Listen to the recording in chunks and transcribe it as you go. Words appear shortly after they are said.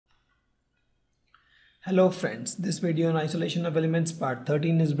Hello friends, this video on isolation of elements part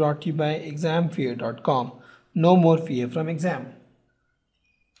 13 is brought to you by examfear.com. No more fear from exam.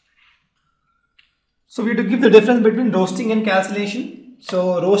 So we have to give the difference between roasting and calcination.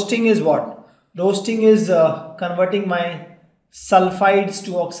 So roasting is what? Roasting is converting my sulfides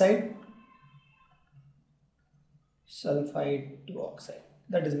to oxide. Sulfide to oxide.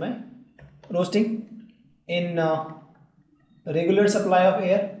 That is my roasting in regular supply of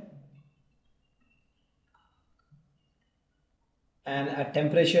air. And at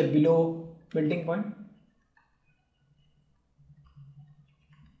temperature below melting point,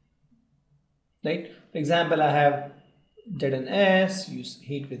 right? For example, I have ZnS, you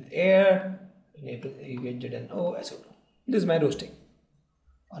heat with air, you get ZnO, SO2. This is my roasting.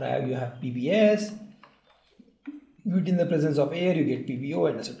 Or you have PBS, heat in the presence of air, you get PBO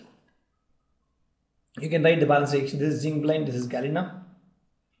and SO2. You can write the balance reaction. This is zinc blind, this is galena.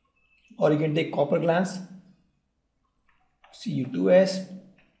 Or you can take copper glass, Cu2S,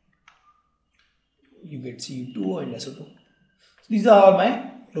 you get Cu2 and SO2. So these are all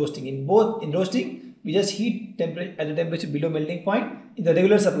my roasting. In roasting, we just heat at the temperature below melting point in the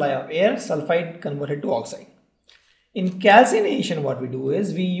regular supply of air, sulfide converted to oxide. In calcination, what we do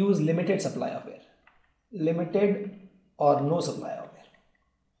is we use limited supply of air, limited or no supply of air.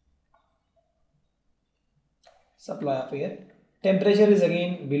 Supply of air. Temperature is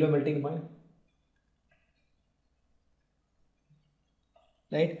again below melting point.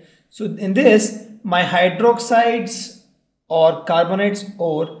 Right. So in this, my hydroxides or carbonates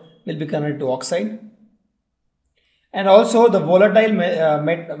ore will be converted to oxide, and also the volatile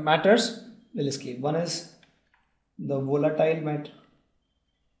matters will escape. One is the volatile matter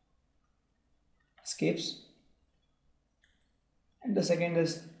escapes, and the second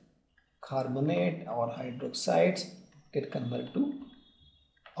is carbonate or hydroxides get converted to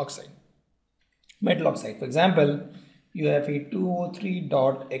oxide, metal oxide. For example, you have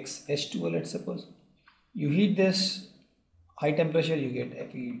Fe2O3.X H2O, let's suppose. You heat this high temperature, you get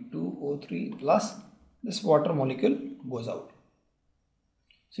Fe2O3 plus this water molecule goes out.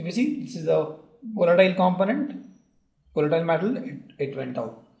 So if you see, this is the volatile component, volatile metal, it went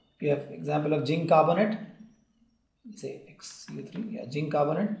out. You have example of zinc carbonate, say XiO3, yeah, zinc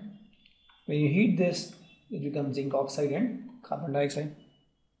carbonate. When you heat this, it becomes zinc oxide and carbon dioxide.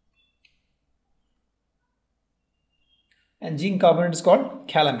 And zinc carbonate is called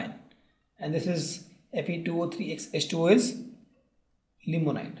calamine, and this is Fe2O3X H2O is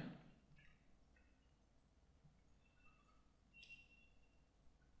limonite.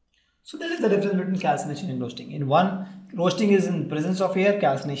 So that is the difference between calcination and roasting. In one, roasting is in presence of air,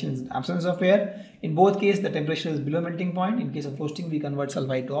 calcination is in absence of air. In both cases, the temperature is below melting point. In case of roasting, we convert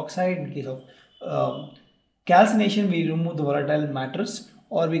sulfide to oxide. In case of calcination, we remove the volatile matters,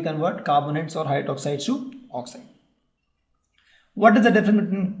 or we convert carbonates or hydroxides to oxide. What is the difference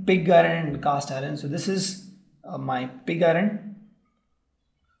between pig iron and cast iron? So this is my pig iron,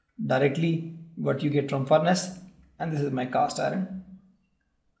 directly what you get from furnace, and this is my cast iron.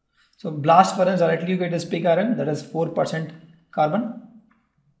 So blast furnace, directly you get this pig iron, that is 4% carbon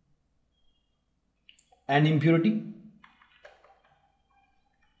and impurity.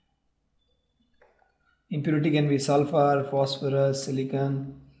 Impurity can be sulfur, phosphorus,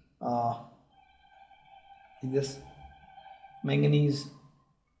 silicon, this manganese.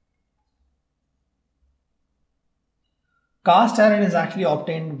 Cast iron is actually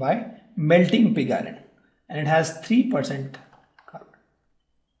obtained by melting pig iron, and it has 3% carbon.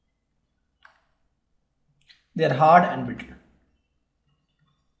 They are hard and brittle.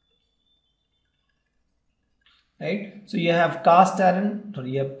 Right? So you have cast iron, or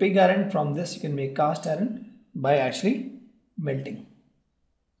you have pig iron. From this you can make cast iron by actually melting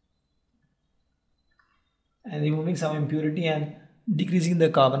and removing some impurity and decreasing the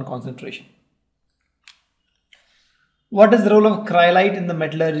carbon concentration. What is the role of cryolite in the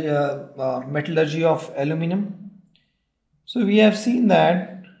metallurgy of aluminum? So we have seen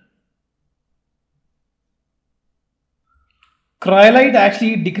that cryolite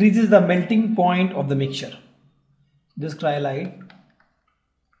actually decreases the melting point of the mixture. This cryolite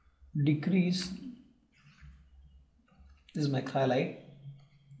this is my cryolite,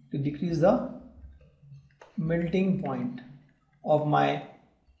 to decrease the melting point of my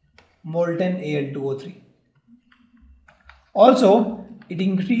molten Al2O3. Also, it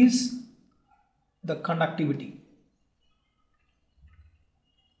increases the conductivity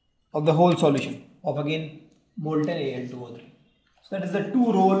of the whole solution of again molten Al2O3. So that is the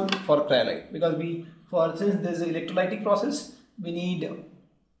two role for cryolite, because since there is an electrolytic process, we need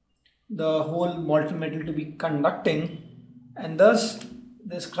the whole molten metal to be conducting, and thus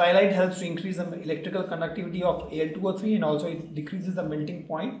This cryolite helps to increase the electrical conductivity of Al2O3 and also it decreases the melting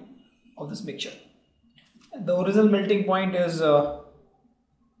point of this mixture. The original melting point is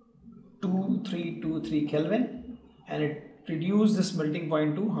 2323 Kelvin and it reduced this melting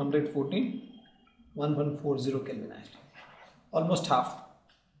point to 1140 Kelvin actually. Almost half,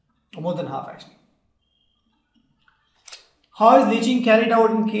 or more than half actually. How is leaching carried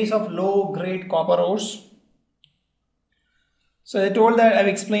out in case of low grade copper ores? So I told that I've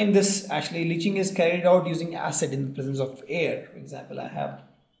explained this actually. Leaching is carried out using acid in the presence of air. For example, I have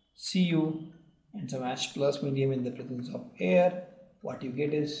Cu and some ash plus medium in the presence of air. What you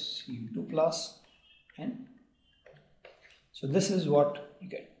get is Cu2 plus, and so this is what you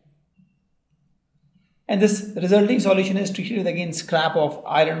get. And this resulting solution is treated with again scrap of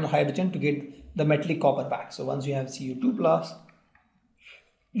iron or hydrogen to get the metallic copper back. So once you have Cu2 plus,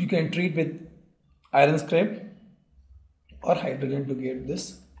 you can treat with iron scrap or hydrogen to get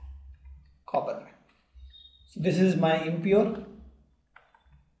this copper back. So this is my impure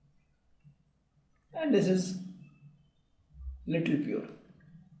and this is little pure.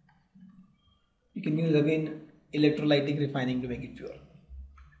 You can use again electrolytic refining to make it pure.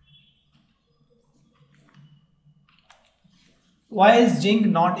 Why is zinc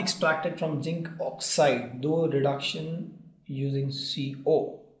not extracted from zinc oxide though reduction using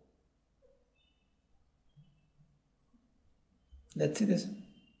CO? Let's see this.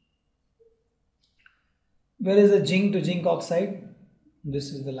 Where is the zinc to zinc oxide?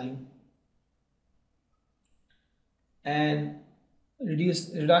 This is the line. And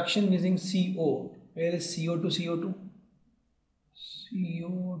reduction using CO. Where is CO to CO2?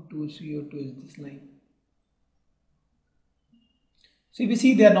 CO to CO2 is this line. So if you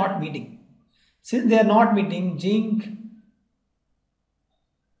see, they are not meeting. Since they are not meeting, zinc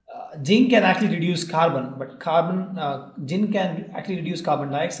can actually reduce carbon, but zinc can actually reduce carbon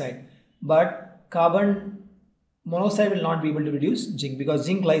dioxide, but carbon monoxide will not be able to reduce zinc because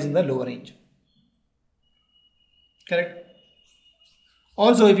zinc lies in the lower range. Correct?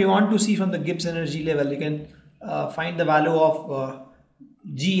 Also, if you want to see from the Gibbs energy level, you can find the value of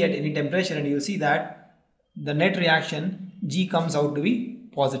G at any temperature and you will see that the net reaction G comes out to be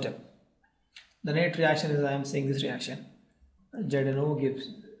positive. The net reaction is, I am saying this reaction, ZNO gives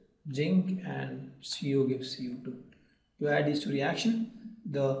zinc and CO gives CO2. You add these two reactions,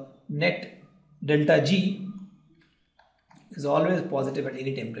 the net delta G is always positive at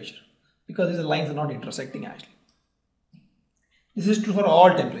any temperature because these lines are not intersecting actually. This is true for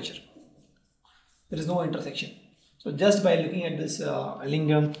all temperature. There is no intersection. So just by looking at this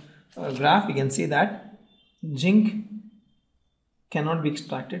Ellingham graph, we can see that zinc cannot be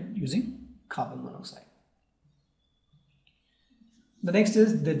extracted using carbon monoxide. The next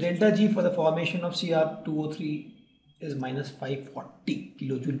is the delta G for the formation of Cr2O3 is minus 540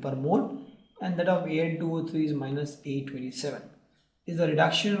 kilojoule per mole and that of Al2O3 is minus 827. Is the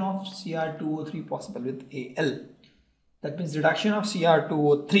reduction of Cr2O3 possible with Al? That means reduction of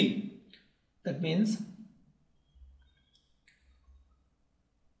Cr2O3. That means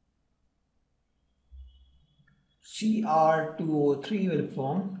Cr2O3 will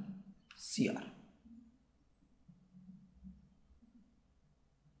form Cr.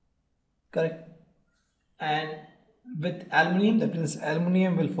 Correct? And with aluminium, that means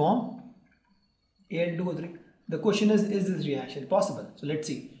aluminium will form Al2O3. The question is this reaction possible? So let's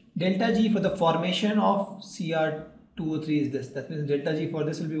see. Delta G for the formation of Cr2O3 is this. That means delta G for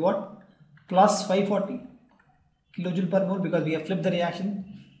this will be what? Plus 540 kilojoule per mole because we have flipped the reaction.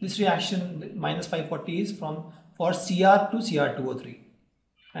 This reaction minus 540 is for Cr to Cr2O3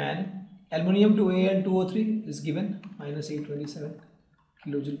 and aluminium to Al2O3 is given minus 827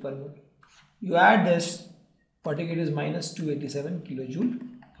 kilojoule per mole. You add this, what you get is minus 287 kilojoule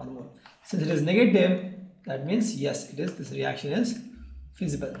per mole. Since it is negative, that means yes, it is. This reaction is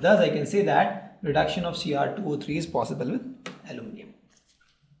feasible. Thus, I can say that reduction of Cr2O3 is possible with aluminium.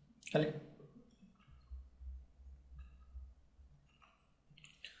 Correct?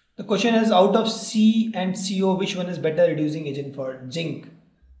 The question is, out of C and CO, which one is better reducing agent for zinc?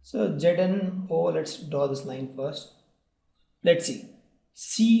 So ZnO, let's draw this line first. Let's see.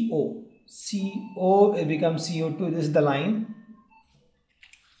 CO it becomes CO2. This is the line.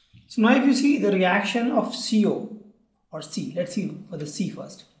 So now if you see the reaction of CO or C, let's see for the C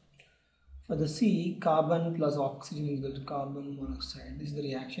first. For the C, carbon plus oxygen is equal to carbon monoxide. This is the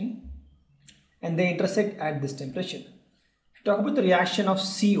reaction. And they intersect at this temperature. If you talk about the reaction of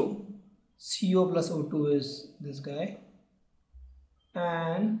CO plus O2 is this guy.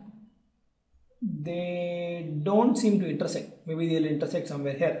 And they don't seem to intersect. Maybe they'll intersect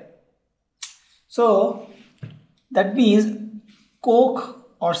somewhere here. So that means coke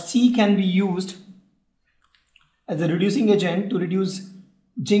or C can be used as a reducing agent to reduce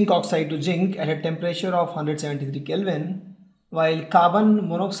zinc oxide to zinc at a temperature of 173 Kelvin, while carbon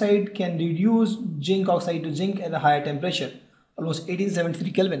monoxide can reduce zinc oxide to zinc at a higher temperature, almost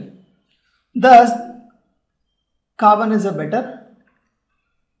 1873 Kelvin. Thus, carbon is a better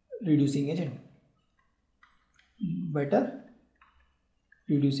reducing agent. Better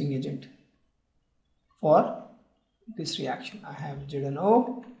reducing agent for this reaction. I have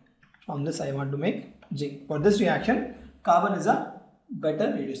ZnO. From this I want to make zinc. For this reaction, carbon is a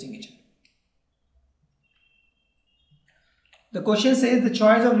better reducing agent. The question says the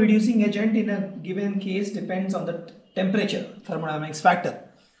choice of reducing agent in a given case depends on the temperature, thermodynamics factor.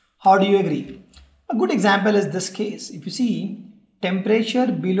 How do you agree? A good example is this case. If you see temperature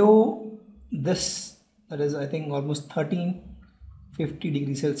below this, that is I think almost 1350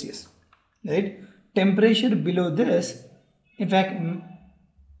 degrees Celsius, right? Temperature below this, in fact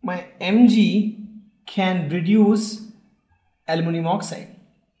my Mg can reduce aluminum oxide.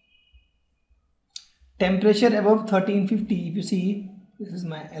 Temperature above 1350, if you see, this is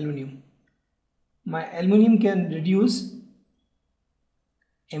my aluminum. My aluminum can reduce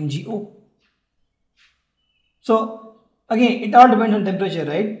MgO. So again, it all depends on temperature,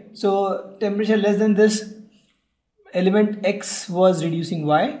 right? So temperature less than this, element X was reducing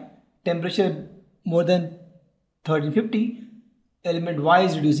Y. Temperature more than 1350, element Y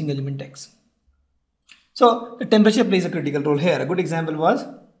is reducing element X. So the temperature plays a critical role here. A good example was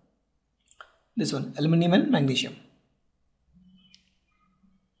this one, aluminum and magnesium.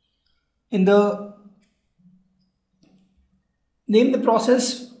 In the name the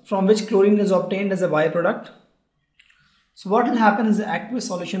process from which chlorine is obtained as a byproduct. So what will happen is the aqueous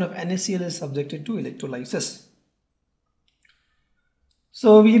solution of NaCl is subjected to electrolysis.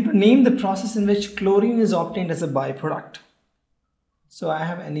 So we have to name the process in which chlorine is obtained as a byproduct. So I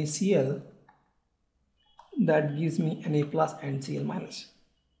have NaCl, that gives me Na plus and Cl minus.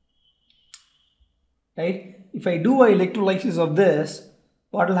 Right? If I do a electrolysis of this,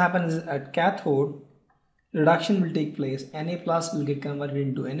 what will happen is at cathode, reduction will take place. Na plus will get converted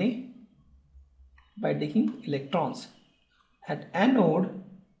into Na by taking electrons. At anode,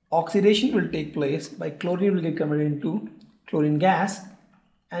 oxidation will take place by chlorine will get converted into chlorine gas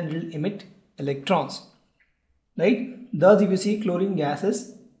and will emit electrons. Right? Thus, if you see, chlorine gas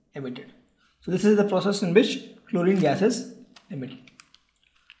is emitted. So this is the process in which chlorine gas is emitted.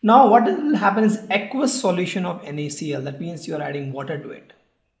 Now what will happen is aqueous solution of NaCl, that means you are adding water to it.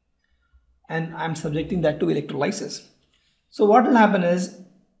 And I am subjecting that to electrolysis. So what will happen is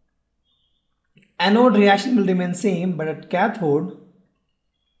anode reaction will remain same, but at cathode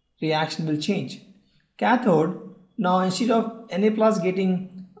reaction will change. Cathode, now instead of Na plus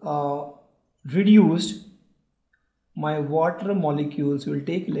getting reduced, my water molecules will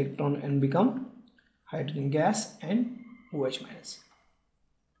take electron and become hydrogen gas and OH minus.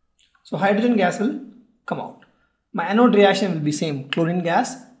 So hydrogen gas will come out. My anode reaction will be same, chlorine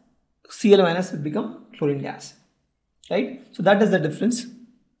gas, Cl minus will become chlorine gas. Right? So that is the difference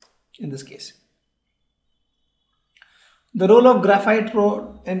in this case. The role of graphite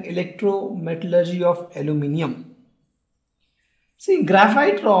rod in electrometallurgy of aluminium. See,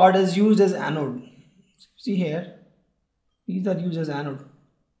 graphite rod is used as anode. See here, these are used as anode.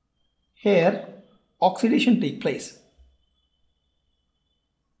 Here, oxidation take place.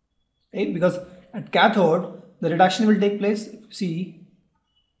 Right? Because at cathode, the reduction will take place. See,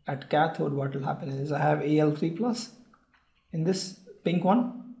 at cathode, what will happen is I have Al3 plus in this pink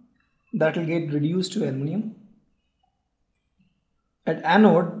one, that will get reduced to aluminum. At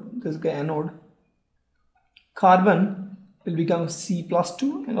anode, this guy anode, carbon will become C plus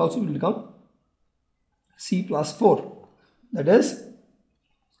 2 and also will become C plus 4. That is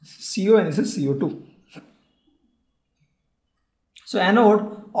CO and this is CO2. So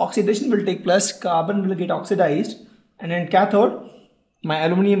anode, oxidation will take place, carbon will get oxidized, and in cathode, my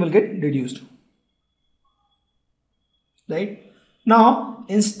aluminum will get reduced. Right? Now,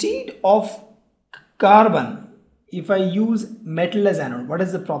 instead of carbon, if I use metal as anode, what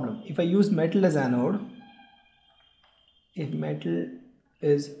is the problem? If I use metal as anode, if metal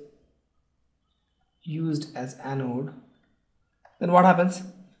is used as anode, then what happens?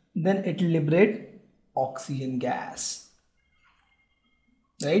 Then it will liberate oxygen gas.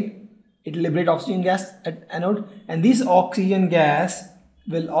 Right? It will liberate oxygen gas at anode, and this oxygen gas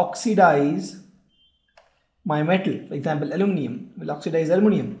will oxidize my metal. For example, aluminum will oxidize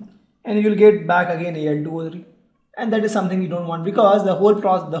aluminum, and you will get back again Al2O3. And that is something we don't want, because the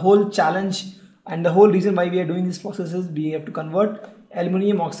whole challenge and the whole reason why we are doing this process is we have to convert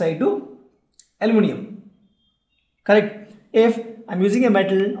aluminum oxide to aluminum. Correct? If I'm using a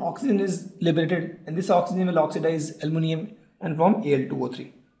metal, oxygen is liberated, and this oxygen will oxidize aluminium and form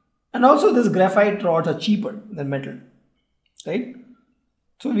Al2O3. And also this graphite rods are cheaper than metal, right?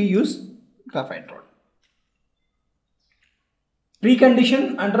 So we use graphite rod.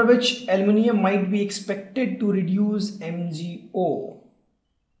 Precondition under which aluminium might be expected to reduce MgO.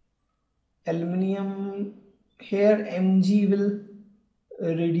 Aluminium, here Mg will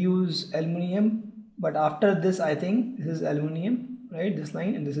reduce aluminium, but after this I think this is aluminium, right, this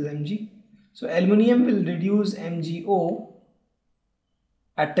line, and this is Mg. So aluminium will reduce MgO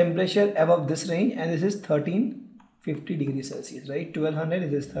at temperature above this range, and this is 1350 degrees Celsius, right? 1200,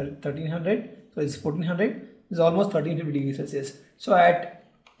 this is 1300, so it's 1400, this is almost 1350 degrees Celsius. So at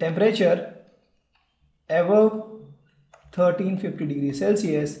temperature above 1350 degrees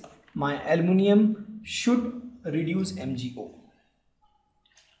Celsius, my aluminium should reduce MgO.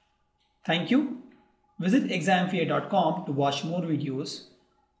 Thank you. Visit examfear.com to watch more videos,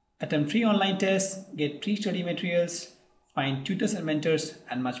 attempt free online tests, get free study materials, find tutors and mentors,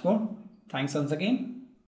 and much more. Thanks once again.